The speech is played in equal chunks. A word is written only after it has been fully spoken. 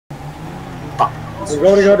We're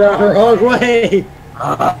going to go down the wrong way.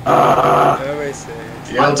 Let me see.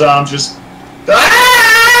 Yeah, Dom, just.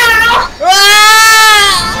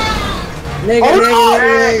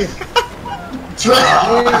 Nigga.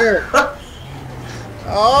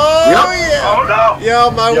 Oh, Yep. yeah. Oh no!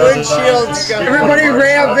 Yo, my windshield's got. Everybody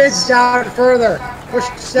ram Vince down further. Push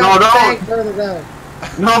the tank further down.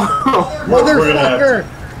 No. Motherfucker.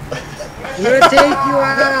 I'm gonna take you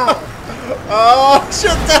out. Oh,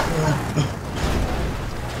 shut down.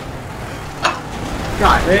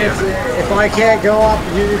 God damn it. If I can't go up,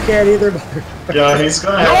 you can't either. Yeah, he's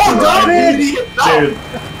gonna have to ride. Dude,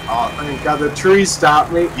 Oh, thank God the tree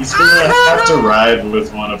stopped me. he's gonna have to ride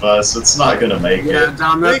with one of us. It's not gonna make Yeah, it.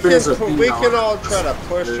 Dom, We that thing's a can all try to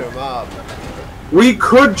push him up. We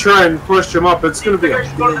could try and push him up. It's gonna be a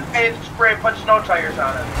Just go to the page, spray, put snow tires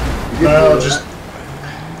on it. No, just.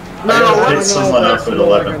 I gotta pick no, someone up at that's what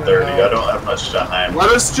we're 11:30. gonna I don't have much time. Let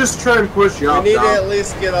us just try and push you We up, need to Dom. at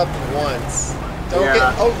least get up once. Don't Yeah.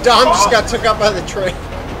 get. Oh, Dom just got took up by the train.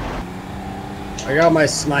 I got my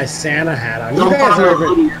Santa hat on. You Don't guys bother are.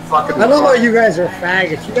 with your fucking I love how car. you guys are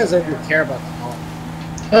faggots. You guys don't even care about the home.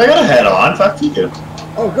 I got a head on. Fuck you.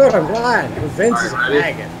 Oh, good. I'm glad. Vince is a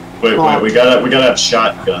Alright, faggot. Wait, we gotta have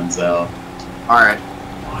shotguns out. Alright.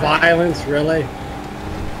 Violence, really?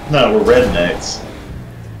 No, we're rednecks.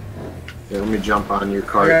 Yeah, let me jump on your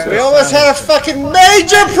car, Okay. too. We almost had a fucking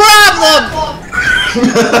major problem.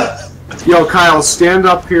 Yo, Kyle, stand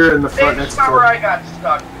up here in the front Hey, next this is where to I got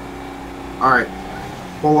stuck. Alright.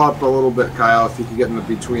 Pull up a little bit, Kyle, if you can get in the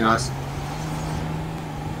between us.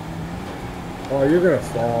 Oh, you're gonna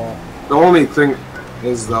fall. The only thing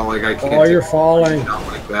is, though, like, I can't Oh, you're take falling. down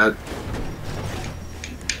like that.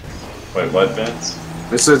 Wait, what, Vince?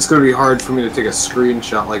 I said it's gonna be hard for me to take a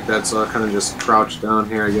screenshot like that, so I'll kind of just crouch down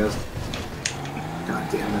here, I guess. God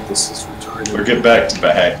damn it, this is retarded. Or get back to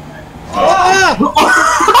back. Ah!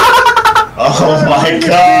 Oh my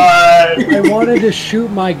god! I wanted to shoot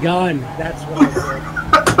my gun. That's what I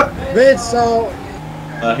did. Vince, so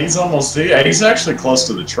He's almost. Yeah, he's actually close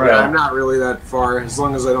to the trail. Yeah, I'm not really that far, as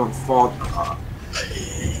long as I don't fall.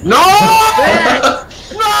 No!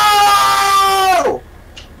 No!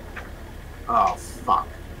 Oh, fuck.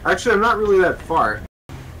 Actually, I'm not really that far.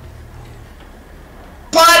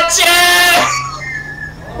 Punch it!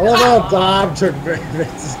 hold on, Dom took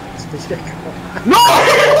Vince. No!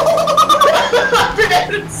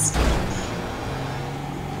 Vince!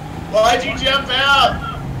 Why'd you jump out?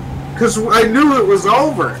 Because I knew it was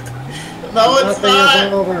over. No, it's Nothing is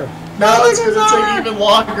not. over. No, it's gonna take even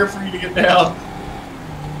longer for you to get down.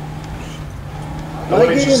 My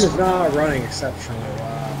game is not running exceptionally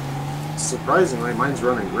well. Surprisingly, mine's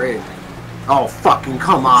running great. Oh, fucking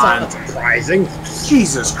come It's on. not surprising.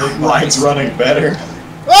 Jesus Mine's Christ. running better.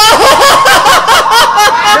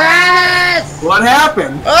 Yes! What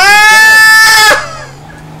happened? Ah!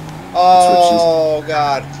 Oh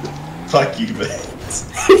God. Fuck you, Vince.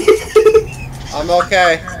 I'm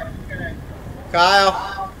okay.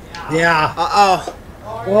 Kyle. Yeah. Uh-oh.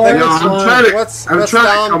 Well, You know, it's I'm fine. trying to, What's I'm trying to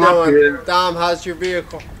Dom come up doing? here. Dom, how's your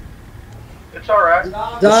vehicle? It's alright.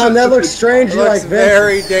 Dom, that looks It strangely looks like Vince.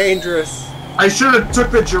 very dangerous. I should have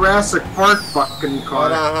took the Jurassic Park fucking Hold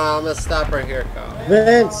car. on, I'm gonna stop right here, Kyle.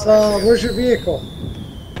 Vince, where's your vehicle?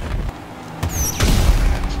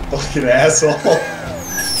 Fucking asshole.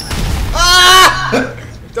 Ah!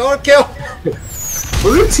 Don't kill.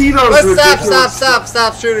 Look at Tito's Let's ridiculous.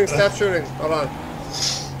 stop shooting, Hold on.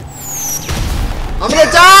 I'm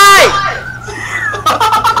gonna die!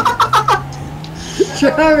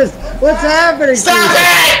 Travis, what's happening? Stop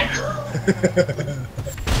it!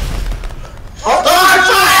 Oh,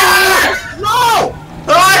 fire! No!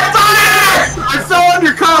 Fire! I fell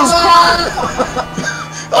under Kyle's car!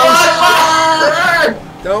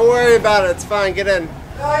 Don't worry about it, it's fine, get in.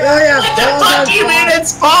 Oh yeah, Fuck you, man,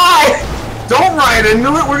 it's fine! Don't ride into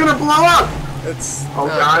it, we're gonna blow up! It's Oh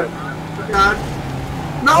not god. good. Oh god.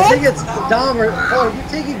 I No! think it's Dom. Oh, you're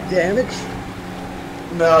taking damage?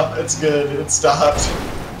 No, it's good. It stopped.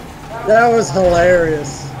 That was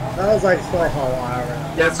hilarious. That was like so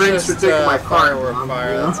hilarious. Yeah, thanks for taking my car. Firework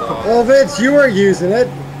fire, that's all. Well, Vince, you were using it.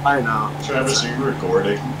 I know. Travis, are you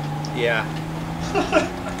recording? Yeah.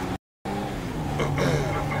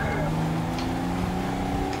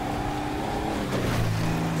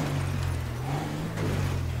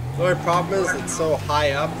 The only problem is it's so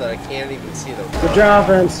high up that I can't even see the Good job,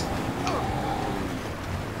 Vince.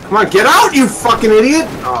 Come on, get out, you fucking idiot!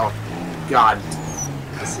 Oh, god.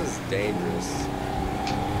 This is dangerous.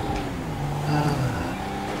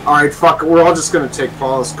 Alright, fuck it, we're all just gonna take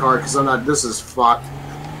Paul's car, because I'm not, this is fucked.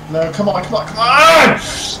 No, come on, come on, come on!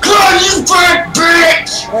 Come on, you fat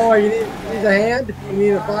bitch! Oh, you need a hand? You need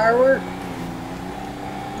a firework?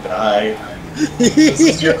 Die. This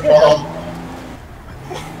is your fault.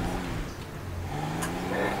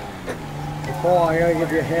 Paul, I gotta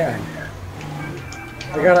give you a hand.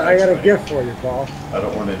 I got a gift for you, Paul. I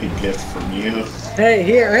don't want any gift from you. Hey,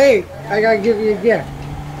 here, hey, I gotta give you a gift.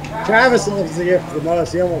 Travis loves the gift the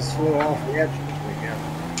most. He almost flew off the edge of the gift.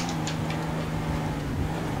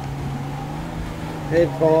 Hey,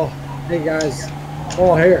 Paul. Hey, guys.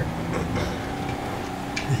 Paul, here.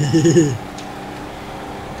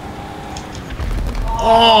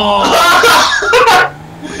 Oh!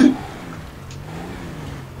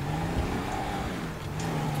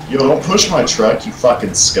 Yo, don't push my truck, you fucking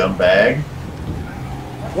scumbag.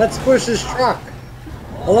 Let's push this truck.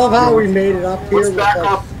 I love how we made it up here. Let's back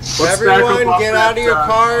up. Everyone, get out of your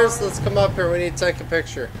cars. Let's come up here. We need to take a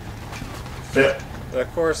picture. Yeah. And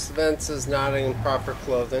of course, Vince is not in proper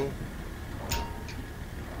clothing.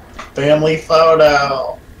 Family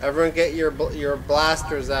photo. Everyone, get your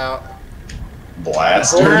blasters out.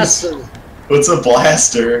 Blasters? Blasting. What's a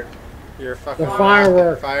blaster? Your fucking The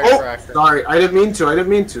firework. firecracker. Sorry, I didn't mean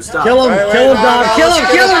to. Stop. Kill him, Wait, kill him, no, Dom. no, Kill let's him,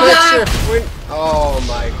 get kill a him, Dom. picture. Oh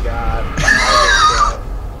my god.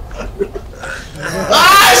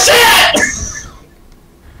 Ah, shit!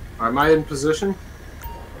 Am I in position?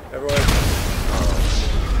 Everyone,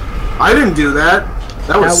 I didn't do that.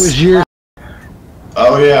 That was your.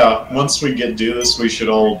 Oh yeah, once we do this, we should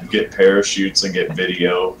all get parachutes and get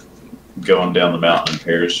video going down the mountain in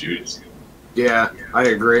parachutes. Yeah, I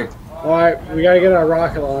agree. Alright, we gotta get our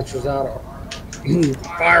rocket launchers out.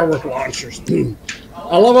 Firework launchers.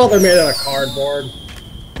 I love how they're made out of cardboard.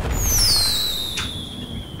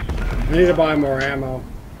 I need to buy more ammo.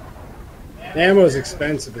 The ammo is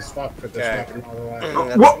expensive as fuck for this Okay. fucking other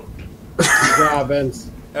way. What? Good job, Vince.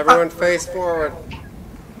 everyone face forward.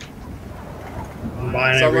 I'm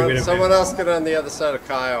buying every bit of Someone else get on the other side of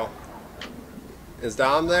Kyle. Is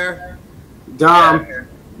Dom there? Dom.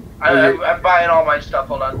 I'm buying all my stuff.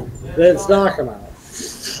 Hold on. Vince, knock him out.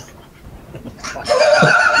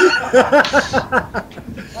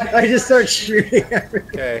 I just start shooting everything.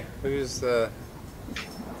 Okay, who's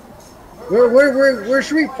Where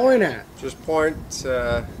should we point at? just point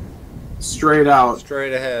Straight out.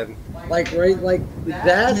 straight ahead. Like right, like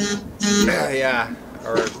that? Yeah,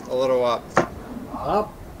 or a little up.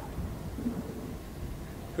 Up?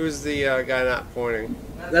 Who's the guy not pointing?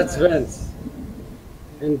 That's Vince.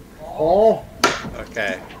 And Paul?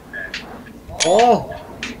 Okay. Paul?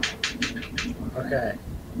 Okay.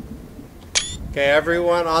 Okay,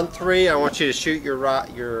 everyone on 3. I want you to shoot your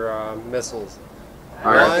missiles.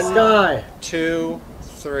 All right. 1, Sky. 2,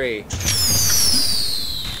 3. That's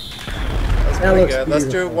That pretty looks good. Let's do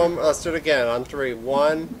it beautiful. one. Let's do it again on 3.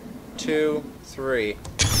 1, 2, 3.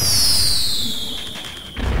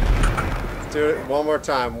 Let's do it one more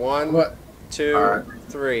time. 1, What? 2, All right.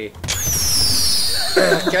 3.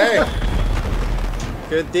 Okay.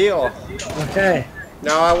 Good deal. Okay.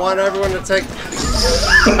 Now I want everyone to take.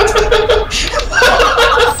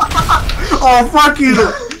 Oh, fuck you!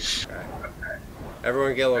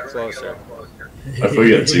 Everyone get a little closer. If we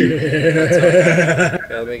get two. Okay,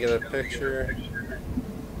 let me get a picture.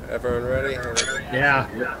 Everyone ready? Yeah.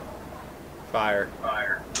 Fire.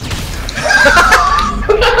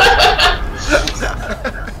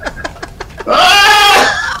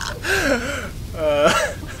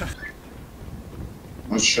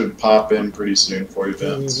 Which should pop in pretty soon for you,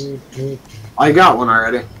 Vince. I got one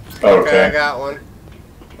already. Okay, I Okay. got one.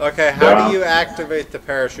 Okay, how do you activate the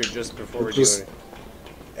parachute just before we do Just-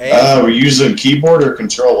 anything? We're using keyboard or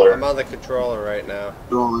controller. I'm on the controller right now.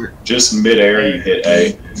 Roller. Just mid-air, you hit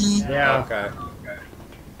A. Yeah. Okay.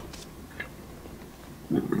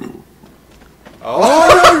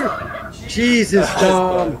 Oh! Jesus,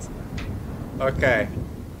 Dom. Okay.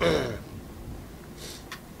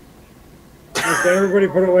 Okay, everybody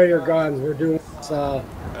put away your guns. We're doing this, I'm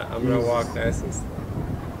gonna walk nice and slow.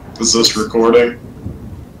 Is this recording?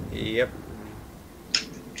 Yep.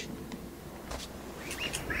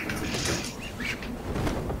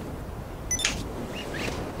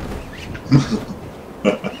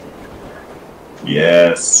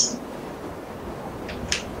 Yes.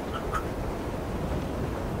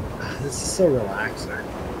 this is so relaxing.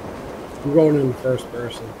 I'm going in the first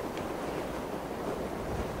person.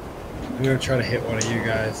 I'm gonna try to hit one of you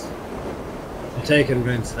guys. I'm taking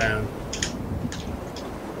Vince down.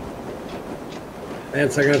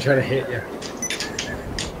 Vince, I'm gonna try to hit you.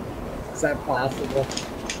 Is that possible?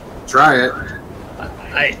 Try it.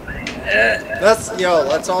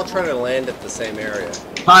 Let's all try to land at the same area.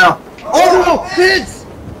 Kyle. Oh, Vince!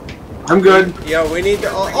 I'm good. Yo, we need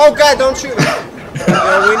to all... Oh, God, don't shoot me.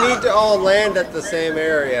 Yo, we need to all land at the same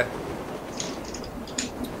area.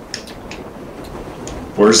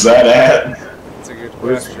 Where's that at? That's a good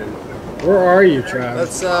question. Where are you,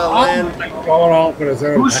 Travis? Let's land... Going off with his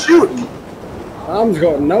own. Who's shooting? I'm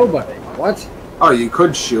going nobody. What? Oh, you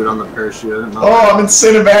could shoot on the parachute. I didn't know. Oh, I'm in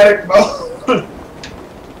cinematic mode.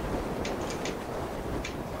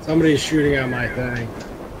 Somebody's shooting at my thing.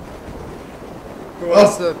 Who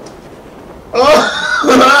wants to...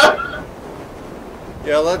 Oh.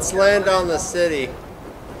 Yo, let's land on the city.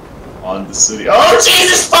 On the city. Oh,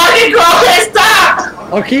 Jesus fucking Christ,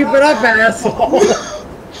 stop! I'll keep it up, asshole.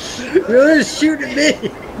 You're just shooting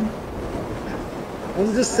me.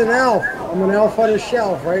 I'm just an elf. I'm an elf on a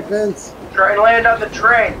shelf, right, Vince? Try and land on the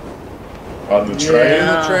train. On the train. In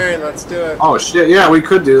the train, let's do it. Oh shit! Yeah, we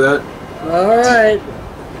could do that. All right.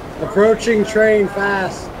 Approaching train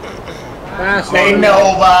fast. Fast. Hey,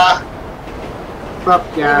 Nova. What's up,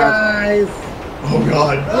 Hey, guys? guys. Oh,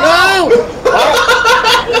 God. No!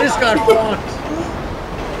 I just got fucked.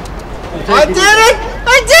 I did it!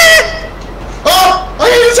 I did it! Oh, I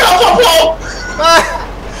hit the telephone pole. Ah,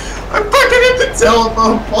 I fucking hit the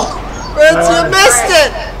telephone pole. Vince, you missed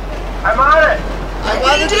it! I'm on it. I'm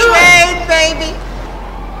on the train, baby!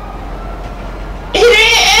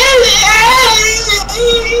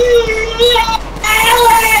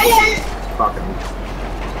 Fucking.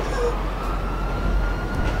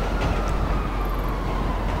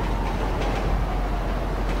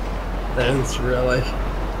 Vince, really?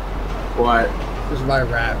 What? This is my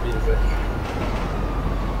rap music.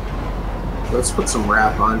 Let's put some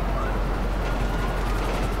rap on.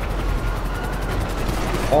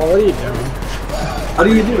 Oh, what are you doing? How do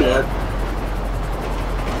you do that?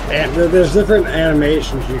 And there's different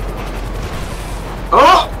animations you can.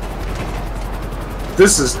 Oh!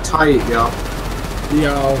 This is tight, yo.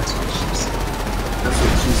 Yo. That's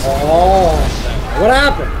what she said. Oh. What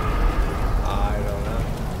happened? I don't know.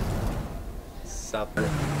 Something.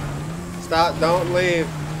 Stop, don't leave.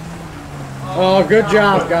 Oh, good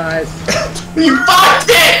job, guys. You fucked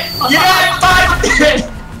it! Yeah, I fucked it!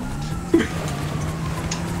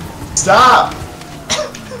 Stop!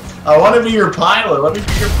 I want to be your pilot. Let me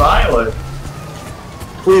be your pilot.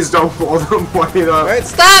 Please don't blow them way up. Alright,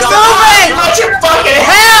 stop moving! Let your fucking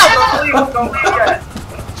Help! Don't leave yet.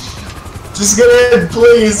 Just get in,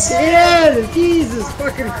 please. Yeah, Jesus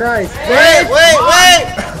fucking Christ. Wait!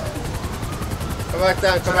 Come back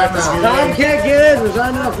down, come back down. Tom can't get in, there's not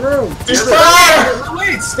enough room. Just fire!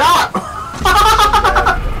 Wait, stop!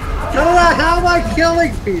 How am I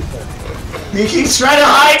killing people? He keeps trying to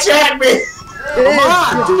hijack me. Come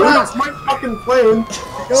on, dude. That's my fucking plane.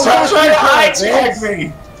 Stop trying to hijack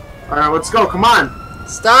me. Alright, let's go. Come on.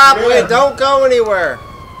 Stop! Wait, don't go anywhere.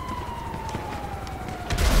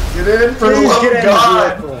 Get in for the Please love get of in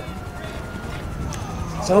God. the vehicle.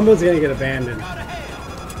 Someone's gonna get abandoned.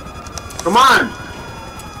 Come on.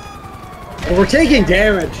 Oh, we're taking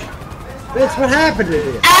damage. Vince, what happened to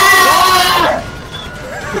you?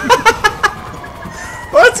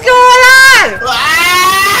 What's going on?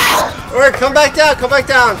 Alright, come back down, come back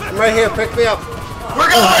down. I'm right here, pick me up. We're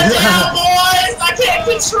going down, boys. I can't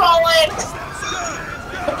control it.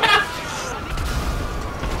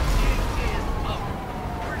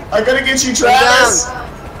 I'm gonna get you, Travis.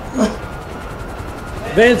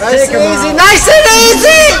 Vince, Nice take and him easy, out. nice and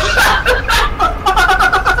easy!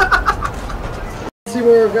 Let's see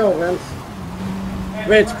where we go, Vince.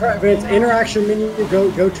 Vince, interaction menu,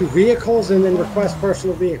 go to vehicles and then request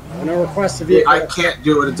personal vehicle. And I'll request a vehicle. I can't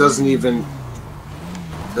do it. It doesn't even.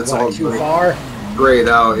 That's all What, too far. grayed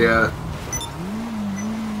out, yeah.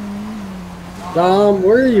 Dom,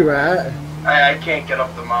 where are you at? I can't get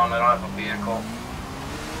up the mountain. I don't have a vehicle.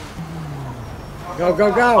 Go, go,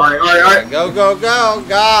 go. Alright. Go, go, go,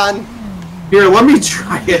 gone. Here, let me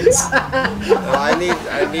try it. No, I need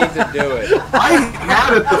to do it. I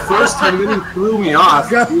had it the first time, then he threw me off.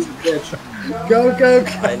 Go. He's a bitch. Go, go,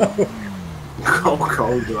 go. Go,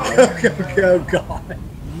 go, go. Go, go, go, go.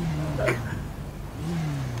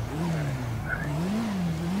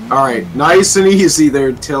 Alright, nice and easy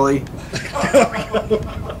there, Tilly.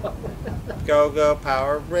 Go, go,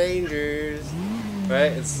 Power Rangers.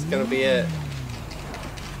 Right, it's gonna be it.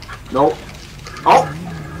 Nope. Oh!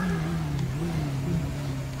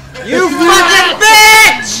 You fucking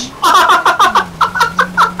bitch!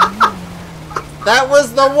 That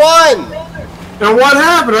was the one! And what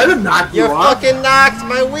happened? I didn't knock you You off. fucking knocked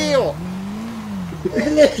my wheel!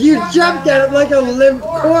 You jumped at him like a limp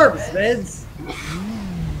corpse, Vince.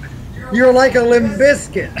 You're like a limp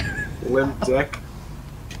biscuit. Limp dick.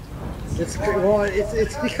 It's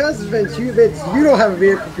because Vince, you don't have a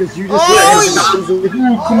vehicle because you just.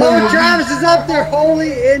 Come on, Travis is up there.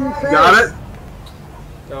 Holy in Christ! Got it.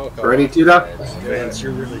 Don't go. Ready, Tito? Vince,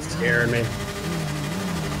 you're really scaring me.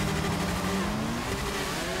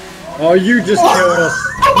 Oh, you just killed us.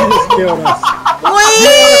 You just killed us.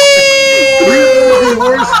 You are the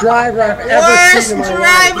worst driver I've ever seen in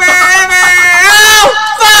my life.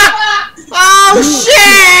 Oh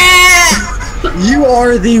shit! You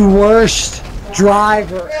are the worst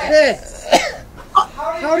driver. Vince,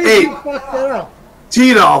 how did you fuck that up?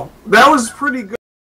 Tito, that was pretty good.